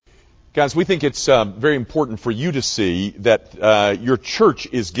Guys, we think it's very important for you to see that your church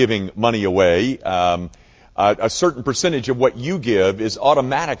is giving money away. A certain percentage of what you give is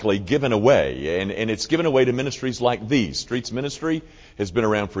automatically given away, and it's given away to ministries like these. Streets Ministry has been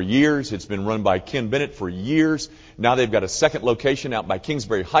around for years. It's been run by Ken Bennett for years. Now they've got a second location out by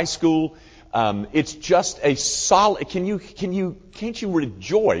Kingsbury High School. It's just a solid. Can't you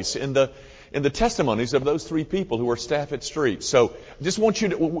rejoice in the testimonies of those three people who are staff at Street? So I just want you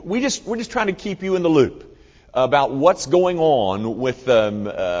to, we're just trying to keep you in the loop about what's going on with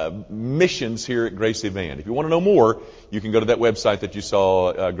missions here at Grace Evan. If you want to know more, you can go to that website that you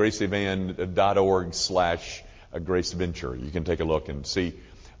saw, graceevan.org/graceventure. You can take a look and see.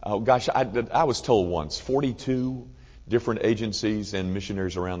 Oh gosh, I was told once, 42 different agencies and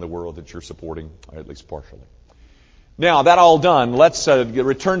missionaries around the world that you're supporting, at least partially. Now, that all done, let's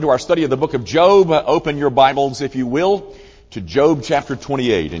return to our study of the book of Job. Open your Bibles, if you will, to Job chapter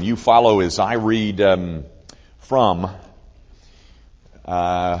 28, and you follow as I read from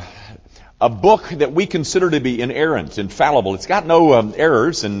a book that we consider to be inerrant, infallible. It's got no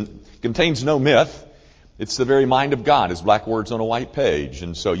errors and contains no myth. It's the very mind of God, as black words on a white page.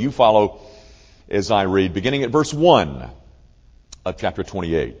 And so you follow as I read, beginning at verse 1 of chapter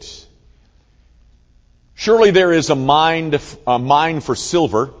 28. Surely there is a mine for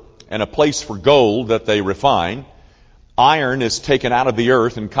silver and a place for gold that they refine. Iron is taken out of the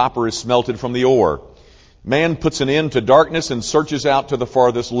earth and copper is smelted from the ore. Man puts an end to darkness and searches out to the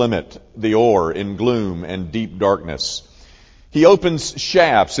farthest limit, the ore in gloom and deep darkness. He opens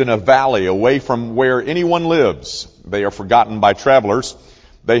shafts in a valley away from where anyone lives. They are forgotten by travelers.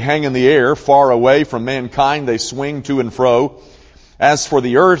 They hang in the air, far away from mankind. They swing to and fro. As for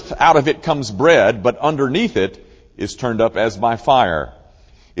the earth, out of it comes bread, but underneath it is turned up as by fire.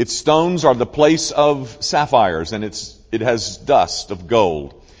 Its stones are the place of sapphires, and it has dust of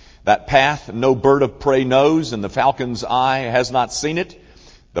gold. That path no bird of prey knows, and the falcon's eye has not seen it.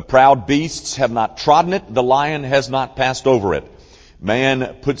 The proud beasts have not trodden it. The lion has not passed over it.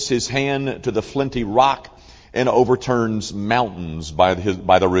 Man puts his hand to the flinty rock and overturns mountains by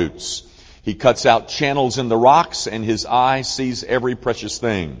the roots. He cuts out channels in the rocks, and his eye sees every precious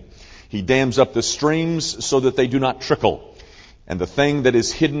thing. He dams up the streams so that they do not trickle, and the thing that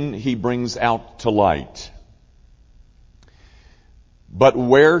is hidden he brings out to light. But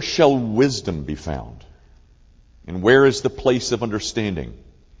where shall wisdom be found? And where is the place of understanding?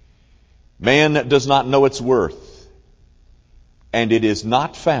 Man does not know its worth, and it is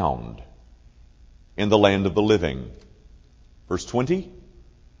not found in the land of the living. Verse 20.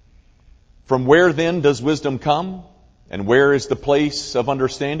 From where then does wisdom come? And where is the place of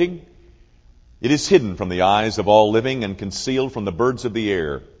understanding? It is hidden from the eyes of all living and concealed from the birds of the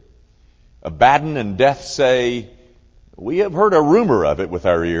air. Abaddon and death say, we have heard a rumor of it with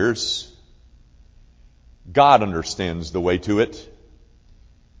our ears. God understands the way to it,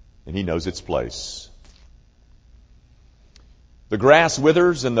 and He knows its place. The grass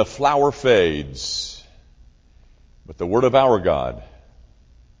withers and the flower fades, but the word of our God,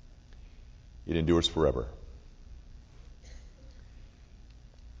 it endures forever.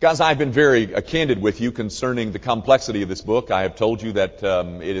 Guys, I've been very candid with you concerning the complexity of this book. I have told you that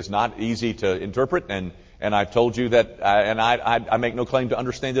it is not easy to interpret, and I've told you that, I make no claim to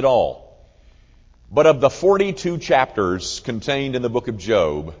understand it all. But of the 42 chapters contained in the book of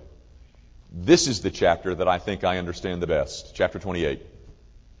Job, this is the chapter that I think I understand the best, chapter 28.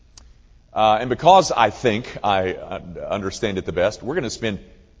 And because I think I understand it the best, we're going to spend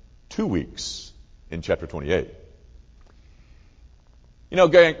 2 weeks in chapter 28. You know,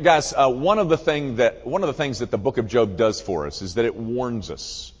 guys, one of the things that the book of Job does for us is that it warns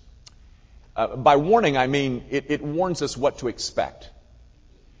us. By warning, I mean it warns us what to expect.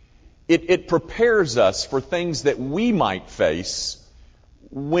 It prepares us for things that we might face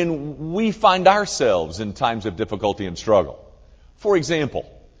when we find ourselves in times of difficulty and struggle. For example,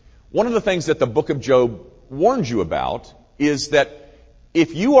 one of the things that the book of Job warns you about is that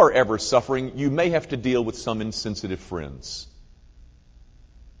if you are ever suffering, you may have to deal with some insensitive friends.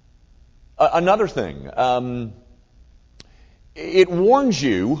 Another thing, it warns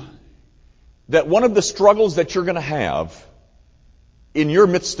you that one of the struggles that you're going to have in your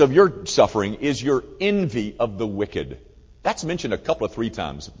midst of your suffering is your envy of the wicked. That's mentioned a couple of 3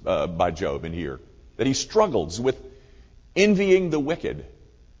 times by Job in here, that he struggles with envying the wicked.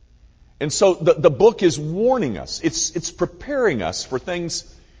 And so the book is warning us. It's preparing us for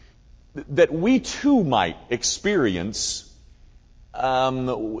things that we too might experience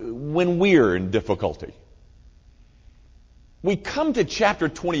when we're in difficulty. We come to chapter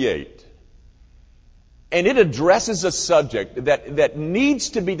 28, And it addresses a subject that needs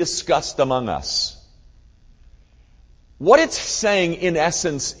to be discussed among us. What it's saying, in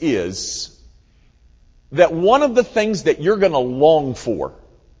essence, is that one of the things that you're going to long for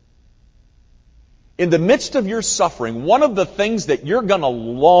in the midst of your suffering, one of the things that you're going to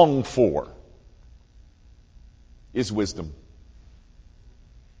long for is wisdom.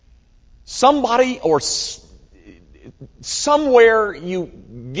 Somebody or somewhere you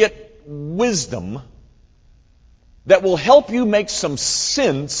get wisdom that will help you make some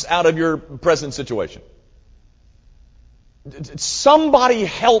sense out of your present situation. Somebody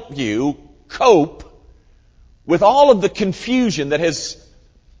help you cope with all of the confusion that has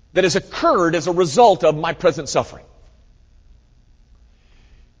occurred as a result of my present suffering.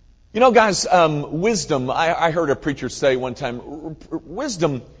 You know, guys, wisdom, I heard a preacher say one time,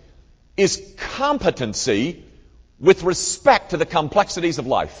 wisdom is competency with respect to the complexities of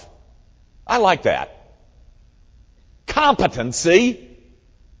life. I like that. Competency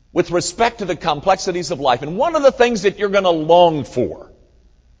with respect to the complexities of life. And one of the things that you're going to long for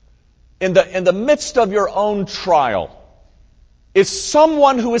in the midst of your own trial is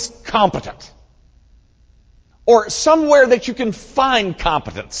someone who is competent, or somewhere that you can find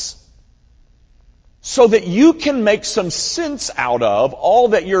competence, so that you can make some sense out of all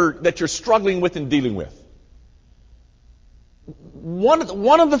that you're struggling with and dealing with. One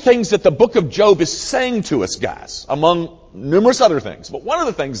of the things that the book of Job is saying to us, guys, among numerous other things, but one of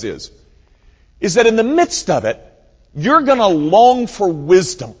the things is that in the midst of it, you're going to long for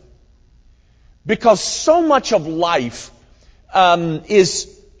wisdom. Because so much of life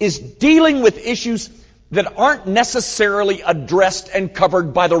is dealing with issues that aren't necessarily addressed and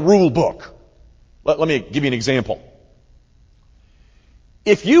covered by the rule book. Let me give you an example.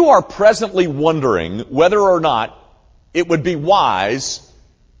 If you are presently wondering whether or not it would be wise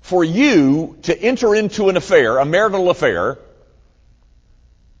for you to enter into an affair, a marital affair,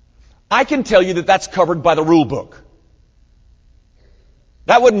 I can tell you that that's covered by the rule book.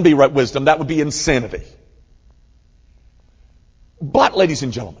 That wouldn't be right wisdom. That would be insanity. But, ladies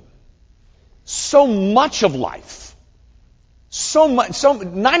and gentlemen, so much of life,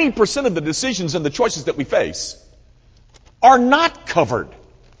 90% of the decisions and the choices that we face are not covered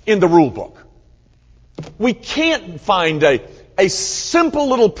in the rule book. We can't find a simple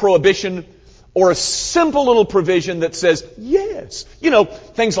little prohibition or a simple little provision that says, yes. You know,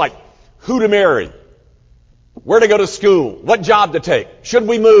 things like who to marry, where to go to school, what job to take, should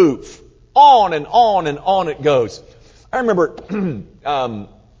we move, on and on and on it goes. I remember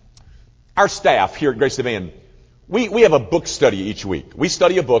our staff here at Grace of Ann, we have a book study each week. We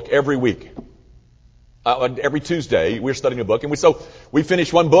study a book every week. Every Tuesday, we're studying a book. And so we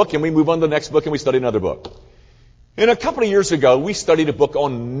finish one book and we move on to the next book and we study another book. And a couple of years ago, we studied a book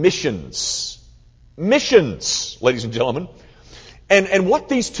on missions. Missions, ladies and gentlemen. And what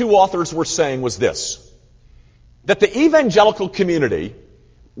these two authors were saying was this: that the evangelical community,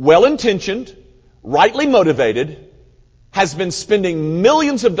 well-intentioned, rightly motivated, has been spending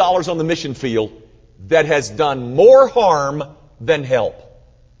millions of dollars on the mission field that has done more harm than help.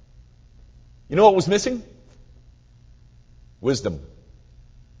 You know what was missing? Wisdom.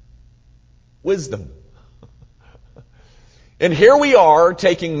 Wisdom. And here we are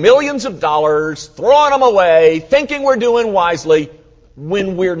taking millions of dollars, throwing them away, thinking we're doing wisely,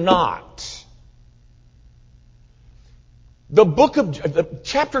 when we're not.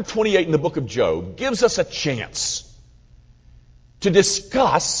 Chapter 28 in the book of Job gives us a chance to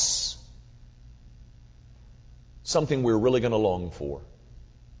discuss something we're really going to long for.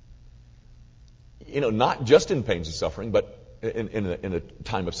 You know, not just in pains and suffering, but in a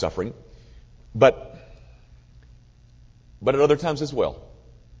time of suffering, but at other times as well.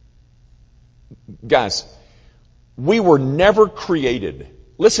 Guys, we were never created,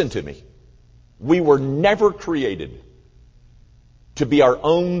 listen to me, we were never created to be our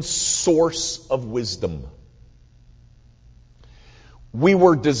own source of wisdom. We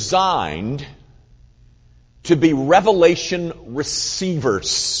were designed to be revelation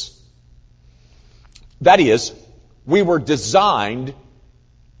receivers. That is, we were designed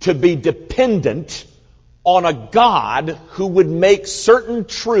to be dependent on a God who would make certain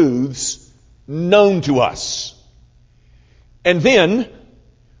truths known to us. And then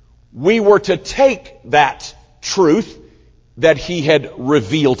we were to take that truth that He had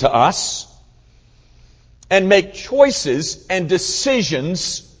revealed to us and make choices and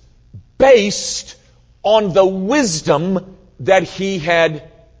decisions based on the wisdom that He had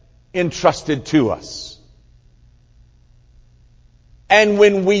entrusted to us. And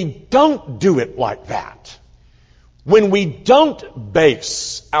when we don't do it like that, when we don't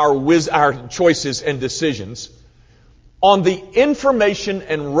base our choices and decisions on the information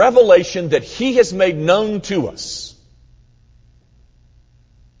and revelation that He has made known to us.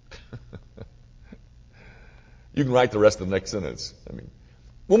 You can write the rest of the next sentence.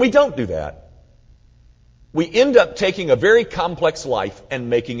 When we don't do that, we end up taking a very complex life and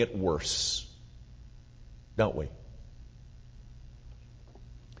making it worse. Don't we?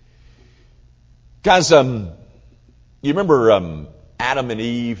 Guys, you remember Adam and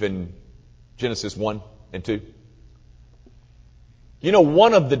Eve in Genesis 1 and 2? You know,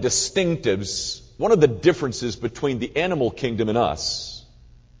 one of the distinctives, one of the differences between the animal kingdom and us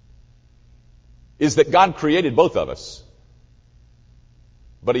is that God created both of us,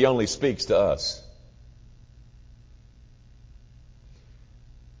 but He only speaks to us.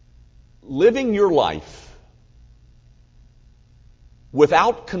 Living your life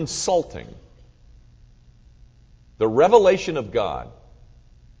without consulting the revelation of God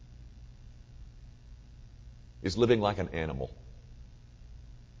is living like an animal.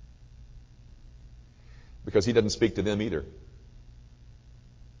 Because He doesn't speak to them either.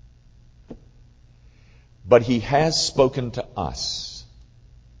 But He has spoken to us.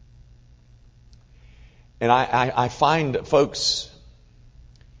 And I find folks,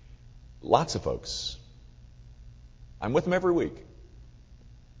 lots of folks, I'm with them every week,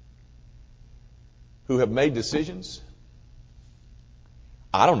 who have made decisions,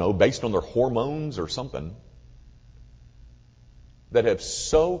 I don't know, based on their hormones or something, that have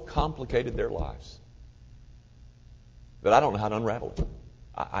so complicated their lives that I don't know how to unravel it.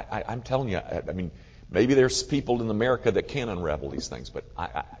 I'm telling you, maybe there's people in America that can unravel these things, but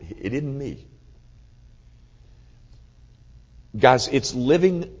it isn't me. Guys, it's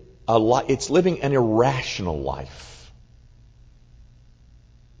living an irrational life.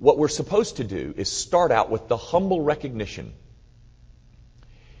 What we're supposed to do is start out with the humble recognition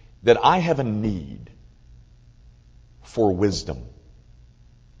that I have a need for wisdom.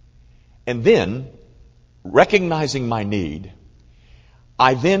 And then, recognizing my need,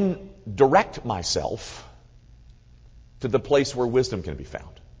 I then direct myself to the place where wisdom can be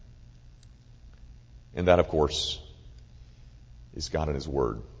found. And that, of course, is God and His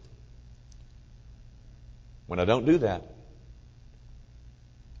Word. When I don't do that,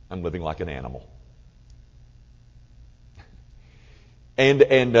 I'm living like an animal. And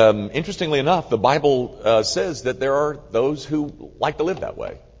interestingly enough, the Bible says that there are those who like to live that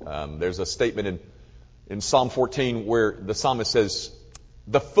way. There's a statement in Psalm 14 where the psalmist says,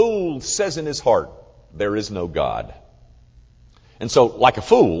 "The fool says in his heart, there is no God." And so, like a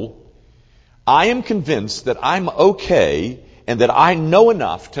fool, I am convinced that I'm okay and that I know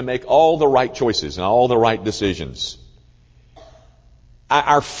enough to make all the right choices and all the right decisions.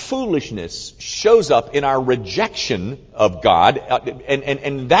 Our foolishness shows up in our rejection of God,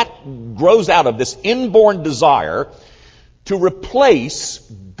 and that grows out of this inborn desire to replace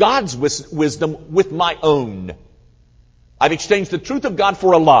God's wisdom with my own. I've exchanged the truth of God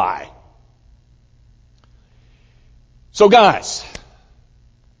for a lie. So guys,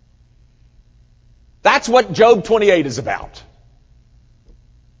 that's what Job 28 is about.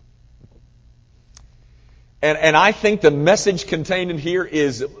 And I think the message contained in here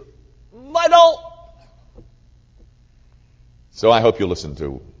is vital. So I hope you'll listen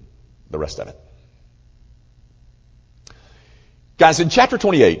to the rest of it. Guys, in chapter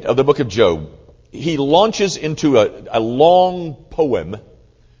 28 of the book of Job, he launches into a long poem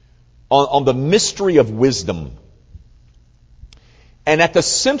on the mystery of wisdom. And at the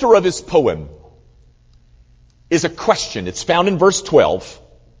center of his poem is a question. It's found in verse 12.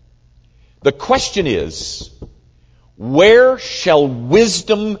 The question is, where shall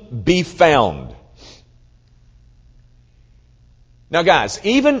wisdom be found? Now guys,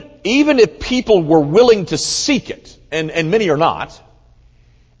 even if people were willing to seek it, and many are not,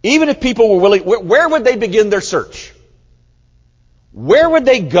 even if people were willing, where would they begin their search? Where would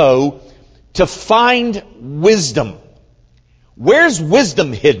they go to find wisdom? Where's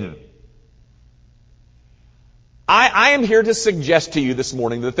wisdom hidden? I am here to suggest to you this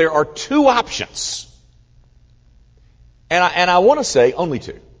morning that there are two options. And I want to say only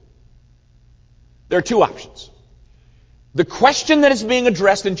two. There are two options. The question that is being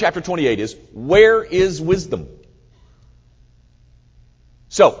addressed in chapter 28 is, where is wisdom?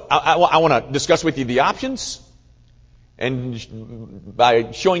 So, I want to discuss with you the options, and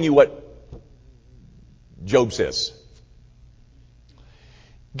by showing you what Job says.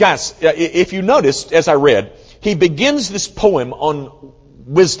 Guys, if you noticed, as I read, he begins this poem on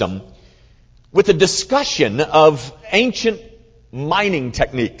wisdom with a discussion of ancient mining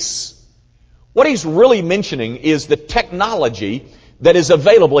techniques. What he's really mentioning is the technology that is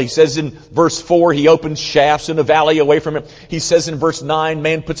available. He says in verse 4, he opens shafts in a valley away from it. He says in verse 9,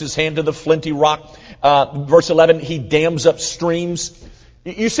 man puts his hand to the flinty rock. Verse 11, he dams up streams.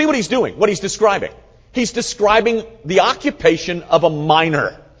 You see what he's doing, what he's describing. He's describing the occupation of a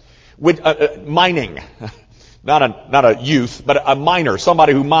miner. With mining. Not a youth, but a miner,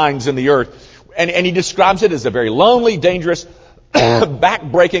 somebody who mines in the earth. And he describes it as a very lonely, dangerous,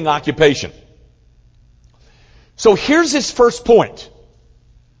 back-breaking occupation. So here's his first point.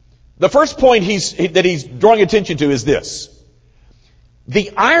 The first point that he's drawing attention to is this.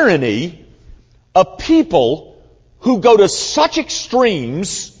 The irony of people who go to such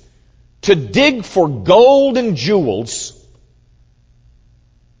extremes to dig for gold and jewels,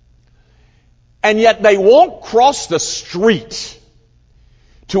 and yet they won't cross the street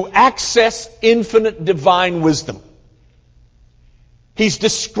to access infinite divine wisdom. He's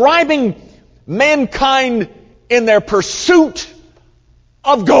describing mankind in their pursuit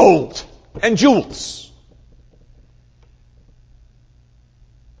of gold and jewels.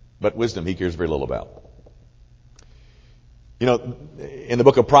 But wisdom he cares very little about. You know, in the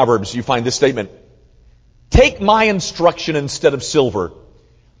book of Proverbs, you find this statement: take my instruction instead of silver,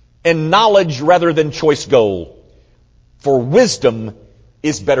 and knowledge rather than choice gold, for wisdom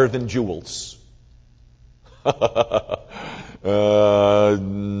is better than jewels. Not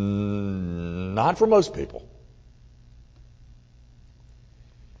for most people.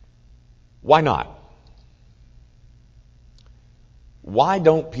 Why not? Why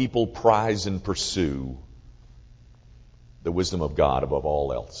don't people prize and pursue the wisdom of God above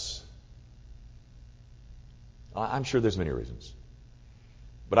all else? I'm sure there's many reasons.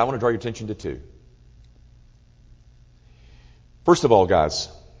 But I want to draw your attention to two. First of all, guys,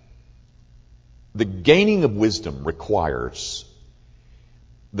 the gaining of wisdom requires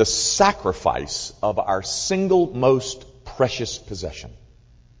the sacrifice of our single most precious possession.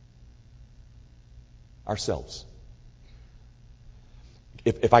 Ourselves.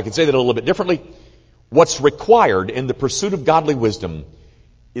 If I could say that a little bit differently, what's required in the pursuit of godly wisdom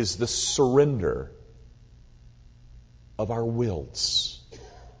is the surrender of our wills.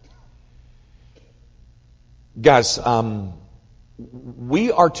 Guys,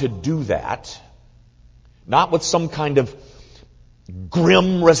 we are to do that not with some kind of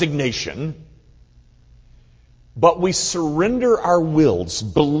grim resignation, but we surrender our wills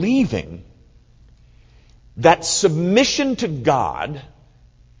believing that submission to God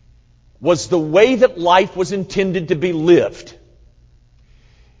was the way that life was intended to be lived.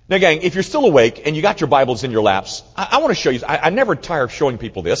 Now, gang, if you're still awake and you got your Bibles in your laps, I want to show you. I never tire of showing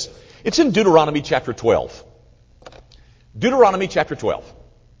people this. It's in Deuteronomy chapter 12. Deuteronomy chapter 12.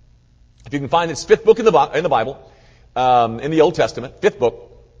 If you can find this fifth book in the Bible, in the Old Testament, fifth book.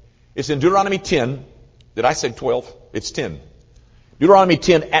 It's in Deuteronomy 10. Did I say 12? It's 10. Deuteronomy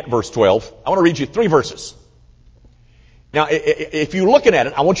 10 at verse 12. I want to read you 3 verses. Now, if you're looking at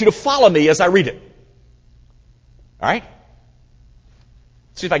it, I want you to follow me as I read it. All right?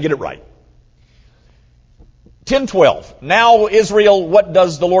 See if I get it right. 10:12. Now, Israel, what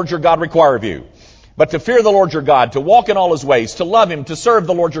does the Lord your God require of you? But to fear the Lord your God, to walk in all his ways, to love him, to serve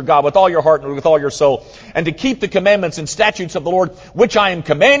the Lord your God with all your heart and with all your soul, and to keep the commandments and statutes of the Lord, which I am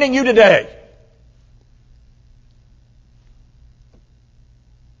commanding you today.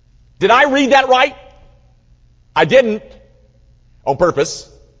 Did I read that right? I didn't. On purpose.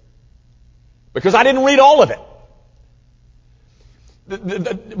 Because I didn't read all of it.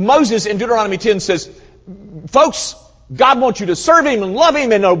 Moses in Deuteronomy 10 says, folks, God wants you to serve him and love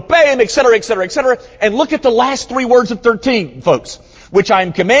him and obey him, etc., etc., etc. And look at the last 3 words of 13, folks. Which I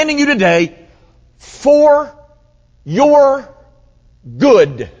am commanding you today for your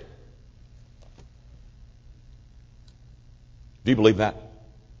good. Do you believe that?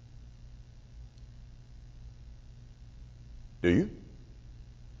 Do you?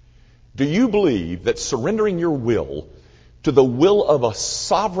 Do you believe that surrendering your will to the will of a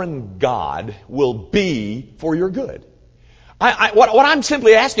sovereign God will be for your good? What I'm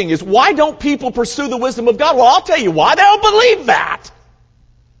simply asking is, why don't people pursue the wisdom of God? Well, I'll tell you why. They don't believe that.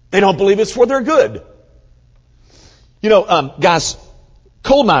 They don't believe it's for their good. You know, guys,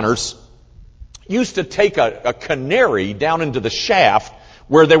 coal miners used to take a canary down into the shaft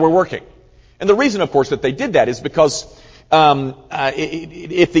where they were working. And the reason, of course, that they did that is because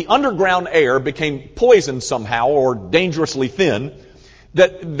if the underground air became poisoned somehow or dangerously thin,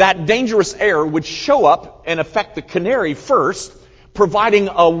 that dangerous air would show up and affect the canary first, providing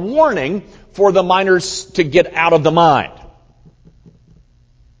a warning for the miners to get out of the mine.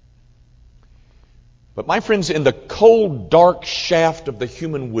 But my friends, in the cold, dark shaft of the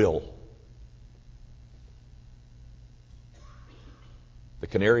human will,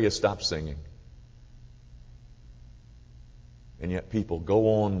 canary has stopped singing. And yet people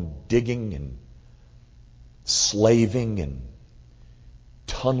go on digging and slaving and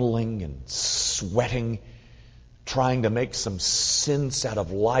tunneling and sweating, trying to make some sense out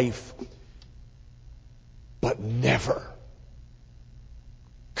of life, but never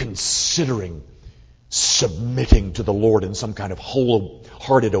considering submitting to the Lord in some kind of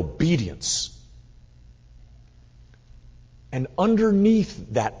wholehearted obedience. And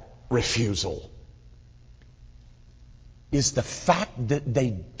underneath that refusal is the fact that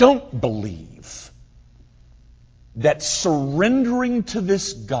they don't believe that surrendering to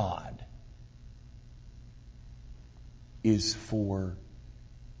this God is for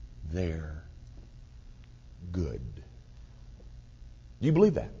their good. Do you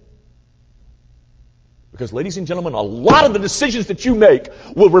believe that? Because, ladies and gentlemen, a lot of the decisions that you make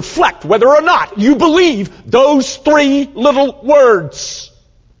will reflect whether or not you believe those three little words.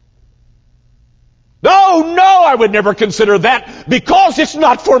 No, I would never consider that because it's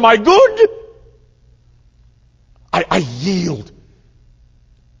not for my good. I yield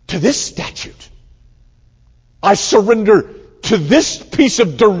to this statute. I surrender to this piece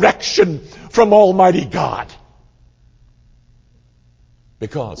of direction from Almighty God.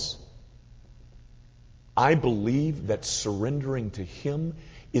 Because I believe that surrendering to Him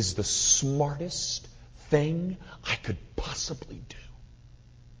is the smartest thing I could possibly do.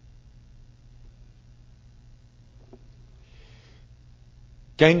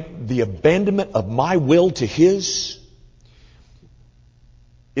 Gang, the abandonment of my will to His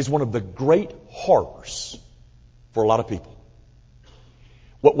is one of the great horrors for a lot of people.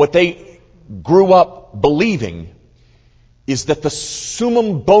 What they grew up believing is that the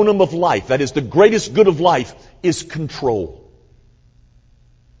summum bonum of life, that is the greatest good of life, is control.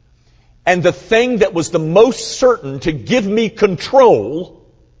 And the thing that was the most certain to give me control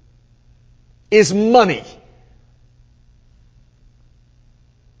is money.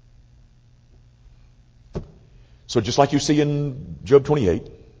 So just like you see in Job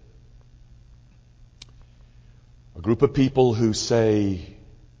 28, a group of people who say,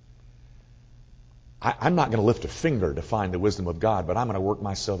 I'm not going to lift a finger to find the wisdom of God, but I'm going to work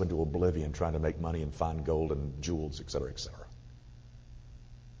myself into oblivion trying to make money and find gold and jewels, etc., etc.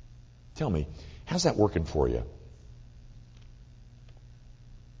 Tell me, how's that working for you?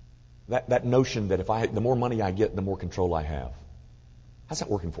 That notion that the more money I get, the more control I have. How's that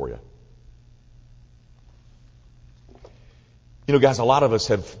working for you? You know, guys, a lot of us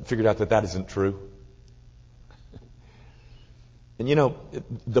have figured out that isn't true. And you know,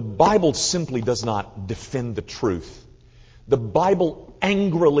 the Bible simply does not defend the truth. The Bible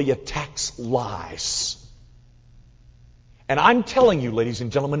angrily attacks lies. And I'm telling you, ladies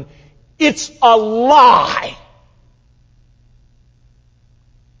and gentlemen, it's a lie.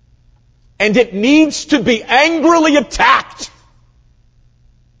 And it needs to be angrily attacked.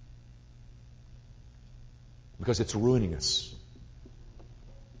 Because it's ruining us.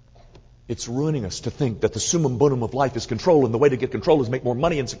 It's ruining us to think that the summum bonum of life is control, and the way to get control is make more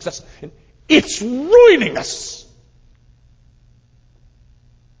money and success. And it's ruining us.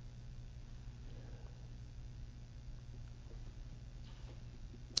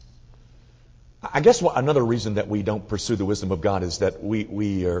 I guess another reason that we don't pursue the wisdom of God is that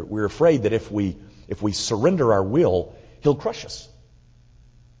we're afraid that if we surrender our will, He'll crush us.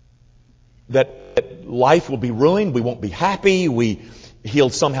 That life will be ruined. We won't be happy.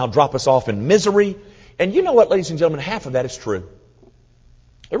 He'll somehow drop us off in misery. And you know what, ladies and gentlemen, half of that is true.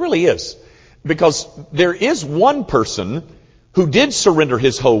 It really is. Because there is one person who did surrender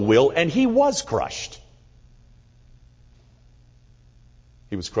his whole will, and he was crushed.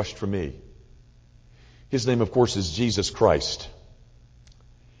 He was crushed for me. His name, of course, is Jesus Christ.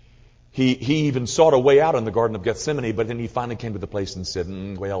 He even sought a way out in the Garden of Gethsemane, but then he finally came to the place and said,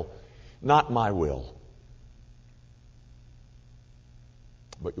 well, not my will,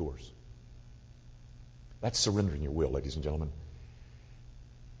 but yours. That's surrendering your will, ladies and gentlemen.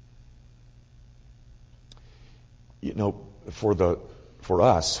 You know, for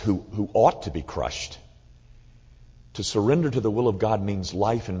us who ought to be crushed, to surrender to the will of God means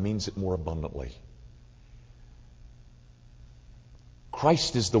life and means it more abundantly.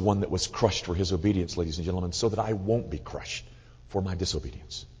 Christ is the one that was crushed for His obedience, ladies and gentlemen, so that I won't be crushed for my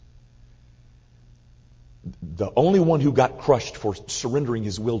disobedience. The only one who got crushed for surrendering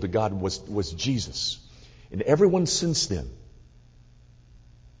his will to God was Jesus. And everyone since then,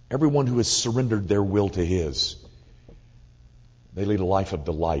 everyone who has surrendered their will to His, they lead a life of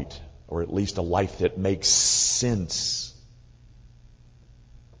delight, or at least a life that makes sense.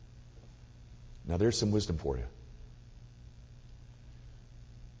 Now there's some wisdom for you.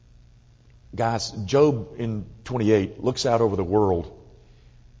 Guys, Job in 28 looks out over the world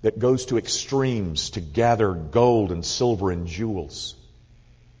that goes to extremes to gather gold and silver and jewels.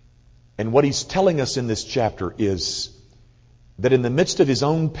 And what he's telling us in this chapter is that in the midst of his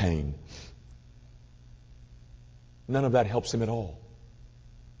own pain, none of that helps him at all.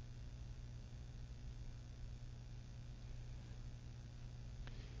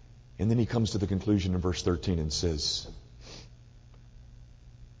 And then he comes to the conclusion in verse 13 and says,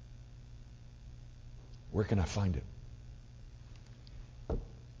 where can I find it?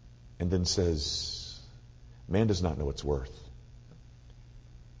 And then says, man does not know its worth.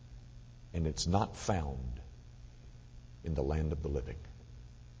 And it's not found in the land of the living.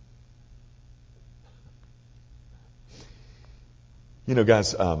 You know,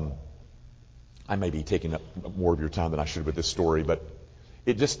 guys, I may be taking up more of your time than I should with this story, but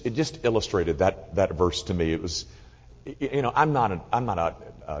it just illustrated that verse to me. It was, you know, I'm not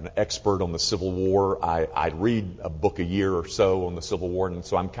an expert on the Civil War. I read a book a year or so on the Civil War, and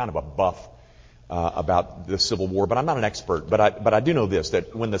so I'm kind of a buff about the Civil War, but I'm not an expert. But I do know this,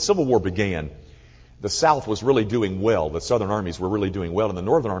 that when the Civil War began, the South was really doing well. The Southern armies were really doing well, and the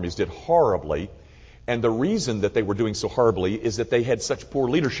Northern armies did horribly. And the reason that they were doing so horribly is that they had such poor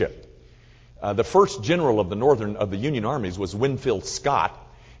leadership. The first general of the Union armies was Winfield Scott,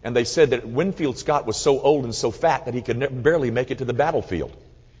 and they said that Winfield Scott was so old and so fat that he could barely make it to the battlefield.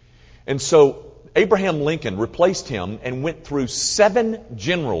 And so Abraham Lincoln replaced him and went through 7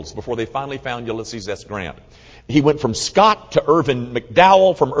 generals before they finally found Ulysses S. Grant. He went from Scott to Irvin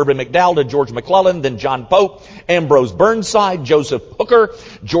McDowell, from Irvin McDowell to George McClellan, then John Pope, Ambrose Burnside, Joseph Hooker,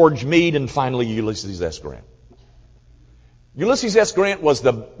 George Meade, and finally Ulysses S. Grant. Ulysses S. Grant was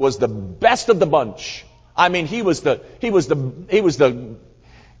the best of the bunch. I mean, he was the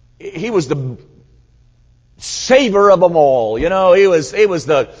savior of them all. You know, he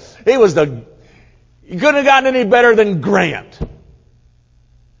couldn't have gotten any better than Grant.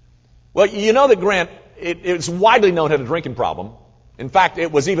 Well, you know that Grant, it's widely known, had a drinking problem. In fact,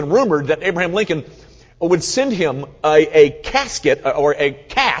 it was even rumored that Abraham Lincoln would send him a casket or a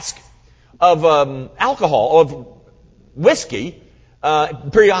cask of alcohol, of whiskey,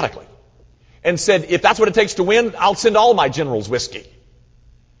 periodically. And said, if that's what it takes to win, I'll send all my generals whiskey.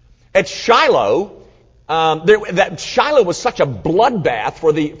 At Shiloh, Shiloh was such a bloodbath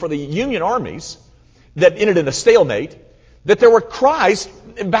for the Union armies that ended in a stalemate, that there were cries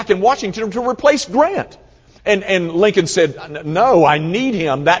back in Washington to replace Grant. And Lincoln said, no, I need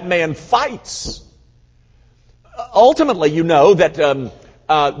him. That man fights. Ultimately, you know that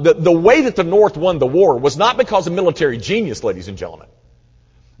the way that the North won the war was not because of military genius, ladies and gentlemen.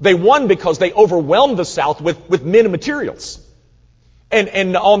 They won because they overwhelmed the South with men and materials.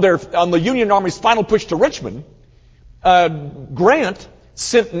 And on the Union Army's final push to Richmond, Grant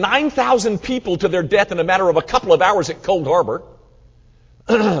sent 9,000 people to their death in a matter of a couple of hours at Cold Harbor.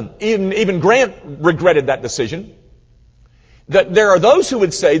 Even Grant regretted that decision. That there are those who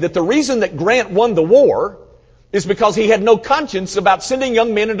would say that the reason that Grant won the war is because he had no conscience about sending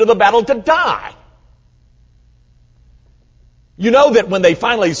young men into the battle to die. You know that when they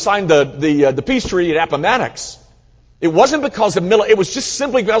finally signed the peace treaty at Appomattox, it wasn't because of it was just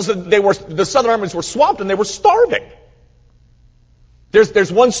simply because the Southern armies were swamped and they were starving.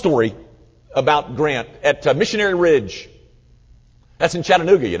 There's one story about Grant at Missionary Ridge. That's in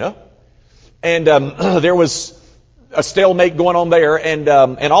Chattanooga, you know. And there was a stalemate going on there, and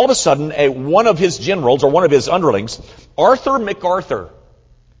all of a sudden, one of his generals, or one of his underlings, Arthur MacArthur,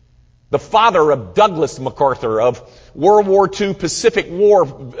 the father of Douglas MacArthur of World War II Pacific War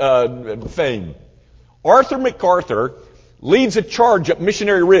fame, Arthur MacArthur leads a charge up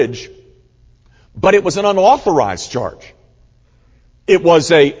Missionary Ridge, but it was an unauthorized charge. It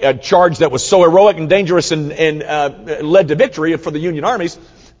was a charge that was so heroic and dangerous and led to victory for the Union armies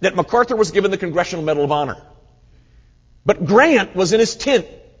that MacArthur was given the Congressional Medal of Honor. But Grant was in his tent,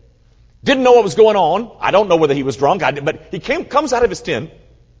 didn't know what was going on. I don't know whether he was drunk, but he comes out of his tent.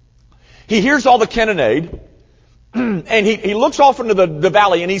 He hears all the cannonade, and he looks off into the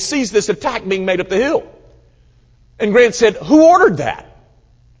valley, and he sees this attack being made up the hill. And Grant said, "Who ordered that?"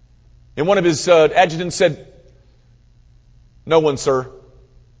 And one of his adjutants said, "No one, sir.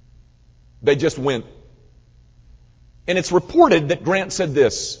 They just went." And it's reported that Grant said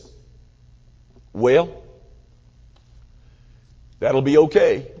this, "Well, that'll be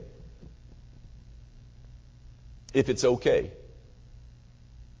okay. If it's okay."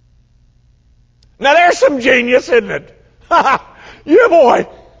 Now there's some genius, isn't it? Yeah, boy.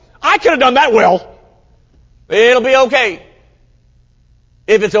 I could have done that well. It'll be okay.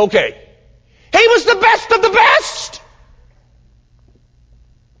 If it's okay. He was the best of the best.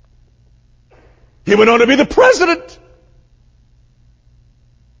 He went on to be the president.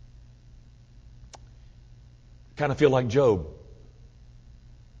 Kind of feel like Job.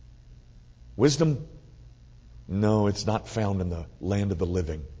 Wisdom? No, it's not found in the land of the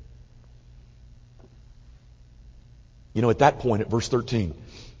living. You know, at that point, at verse 13,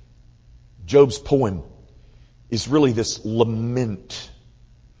 Job's poem is really this lament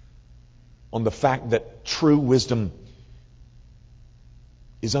on the fact that true wisdom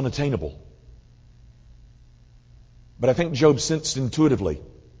is unattainable. But I think Job sensed intuitively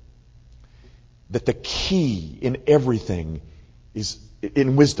that the key in everything is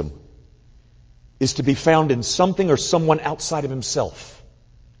in wisdom is to be found in something or someone outside of himself.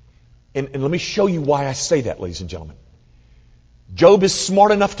 And let me show you why I say that, ladies and gentlemen. Job is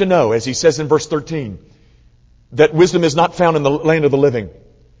smart enough to know, as he says in verse 13, that wisdom is not found in the land of the living.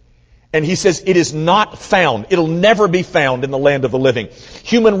 And he says it is not found. It'll never be found in the land of the living.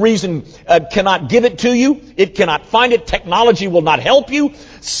 Human reason cannot give it to you. It cannot find it. Technology will not help you.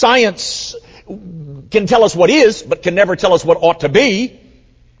 Science can tell us what is, but can never tell us what ought to be.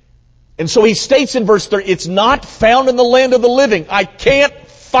 And so he states in verse 30, it's not found in the land of the living. I can't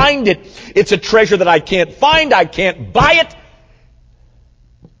find it. It's a treasure that I can't find. I can't buy it.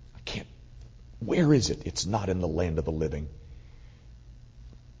 Where is it? It's not in the land of the living.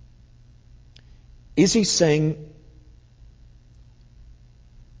 Is he saying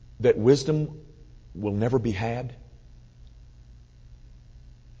that wisdom will never be had?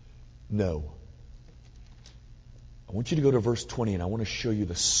 No. I want you to go to verse 20, and I want to show you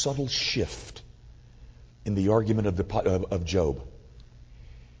the subtle shift in the argument of Job.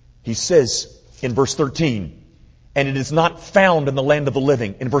 He says in verse 13, and it is not found in the land of the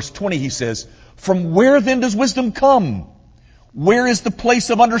living. In verse 20 he says, from where then does wisdom come? Where is the place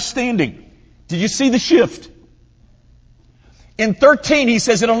of understanding? Did you see the shift? In 13 he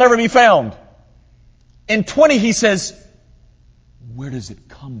says it'll never be found. In 20 he says, where does it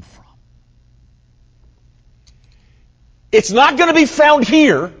come from? It's not going to be found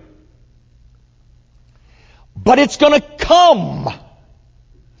here, but it's going to come.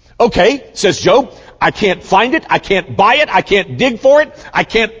 Okay, says Job, I can't find it, I can't buy it, I can't dig for it, I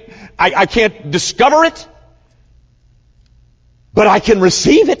can't discover it, but I can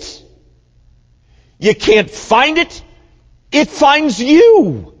receive it. You can't find it, it finds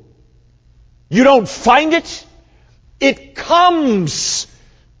you. You don't find it, it comes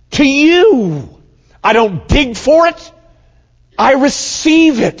to you. I don't dig for it, I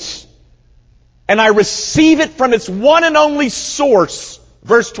receive it. And I receive it from its one and only source.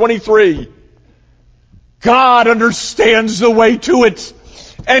 Verse 23. God understands the way to it,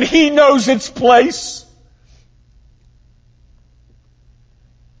 and He knows its place.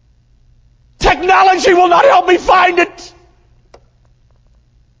 Technology will not help me find it.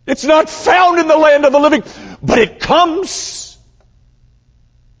 It's not found in the land of the living, but it comes.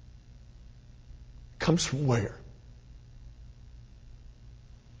 It comes from where?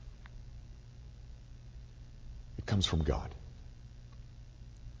 It comes from God.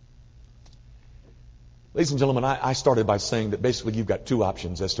 Ladies and gentlemen, I started by saying that basically you've got two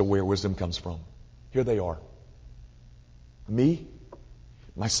options as to where wisdom comes from. Here they are. Me,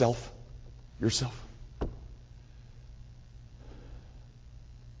 myself, yourself.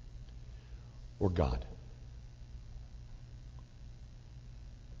 Or God.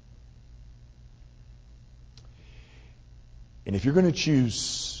 And if you're going to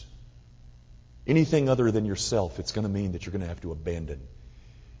choose anything other than yourself, it's going to mean that you're going to have to abandon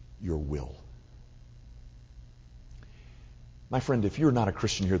your will. My friend, if you're not a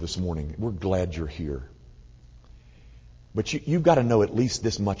Christian here this morning, we're glad you're here. But you've got to know at least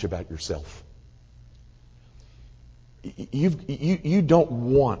this much about yourself. You don't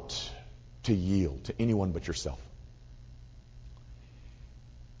want to yield to anyone but yourself.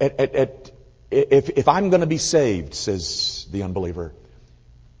 If I'm going to be saved, says the unbeliever,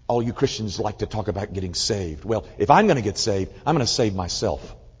 all you Christians like to talk about getting saved. Well, if I'm going to get saved, I'm going to save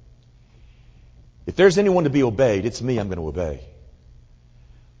myself. If there's anyone to be obeyed, it's me I'm going to obey.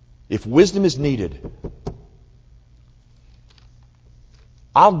 If wisdom is needed,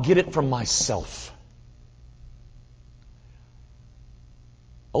 I'll get it from myself.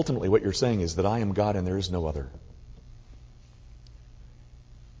 Ultimately, what you're saying is that I am God and there is no other.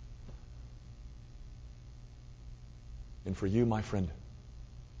 And for you, my friend,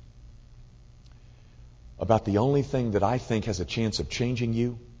 about the only thing that I think has a chance of changing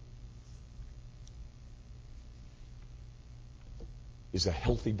you is a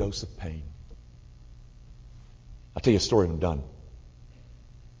healthy dose of pain. I'll tell you a story and I'm done.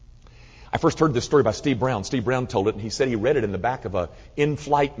 I first heard this story by Steve Brown. Steve Brown told it, and he said he read it in the back of a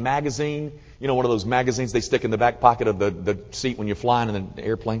in-flight magazine. You know, one of those magazines they stick in the back pocket of the seat when you're flying in an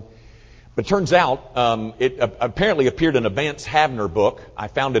airplane. But it turns out it apparently appeared in a Vance Havner book. I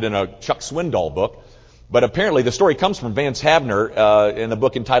found it in a Chuck Swindoll book. But apparently the story comes from Vance Havner in a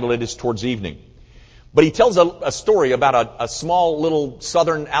book entitled It Is Towards Evening. But he tells a story about a small little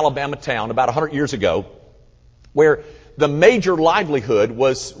southern Alabama town about 100 years ago where the major livelihood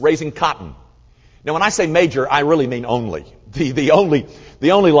was raising cotton. Now, when I say major, I really mean only. The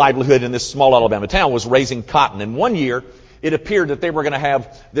only livelihood in this small Alabama town was raising cotton. And one year, it appeared that they were going to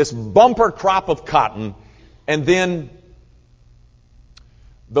have this bumper crop of cotton, and then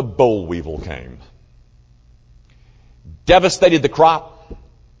the boll weevil came. Devastated the crop,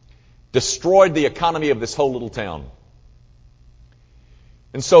 destroyed the economy of this whole little town.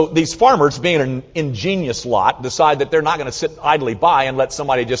 And so these farmers, being an ingenious lot, decide that they're not going to sit idly by and let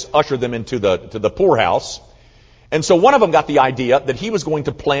somebody just usher them into the poorhouse. And so one of them got the idea that he was going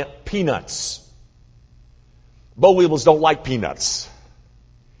to plant peanuts. Boll weevils don't like peanuts.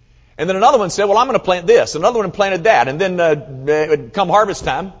 And then another one said, well, I'm going to plant this. Another one planted that. And then come harvest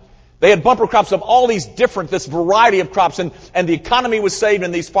time, they had bumper crops of all these this variety of crops, and the economy was saved,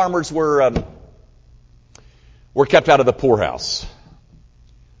 and these farmers were kept out of the poorhouse.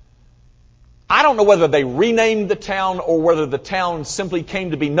 I don't know whether they renamed the town or whether the town simply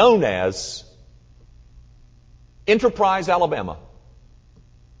came to be known as Enterprise, Alabama.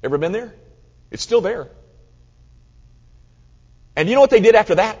 Ever been there? It's still there. And you know what they did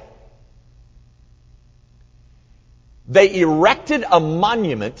after that? They erected a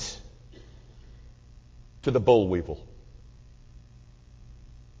monument to the boll weevil.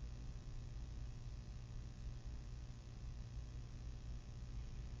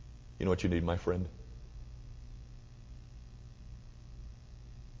 You know what you need, my friend?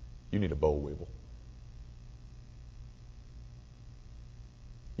 You need a boll weevil.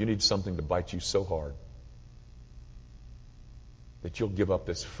 You need something to bite you so hard that you'll give up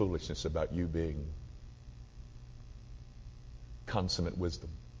this foolishness about you being consummate wisdom.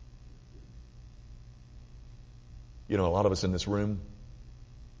 You know, a lot of us in this room,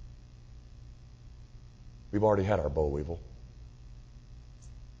 we've already had our boll weevil.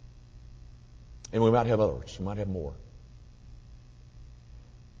 And we might have others. We might have more.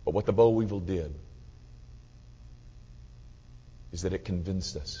 But what the boll weevil did is that it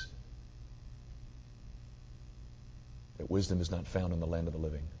convinced us that wisdom is not found in the land of the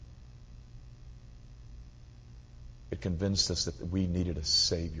living. It convinced us that we needed a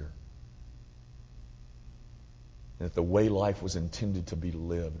Savior. And that the way life was intended to be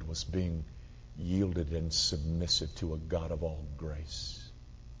lived was being yielded and submissive to a God of all grace.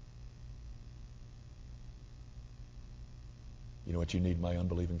 You know what you need, my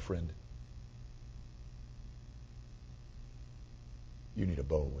unbelieving friend? You need a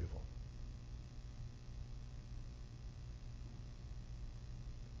boll weevil.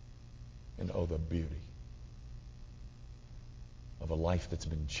 And oh, the beauty of a life that's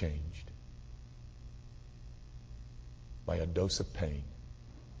been changed by a dose of pain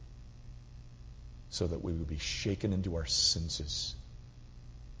so that we would be shaken into our senses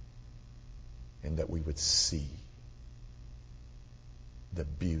and that we would see the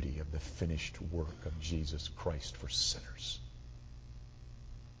beauty of the finished work of Jesus Christ for sinners.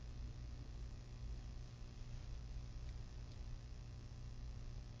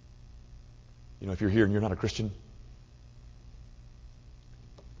 You know, if you're here and you're not a Christian,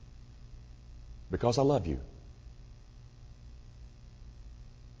 because I love you,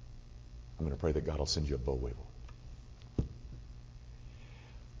 I'm going to pray that God will send you a boll weevil.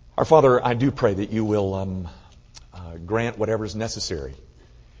 Our Father, I do pray that you will grant whatever is necessary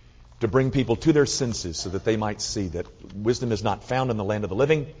to bring people to their senses so that they might see that wisdom is not found in the land of the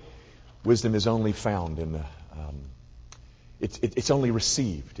living. Wisdom is only found in the... It's only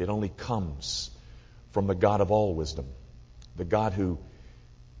received. It only comes from the God of all wisdom. The God who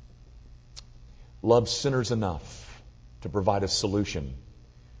loves sinners enough to provide a solution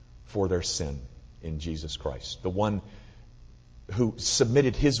for their sin in Jesus Christ. The one who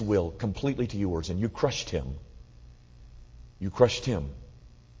submitted his will completely to yours, and you crushed him. You crushed him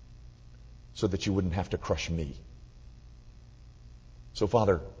so that you wouldn't have to crush me. So,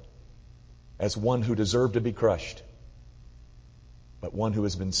 Father, as one who deserved to be crushed, but one who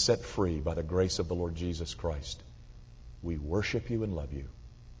has been set free by the grace of the Lord Jesus Christ, we worship you and love you.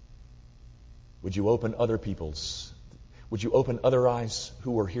 Would you open other eyes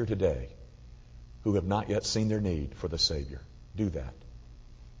who are here today who have not yet seen their need for the Savior? Do that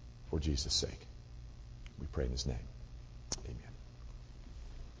for Jesus' sake. We pray in his name. Amen.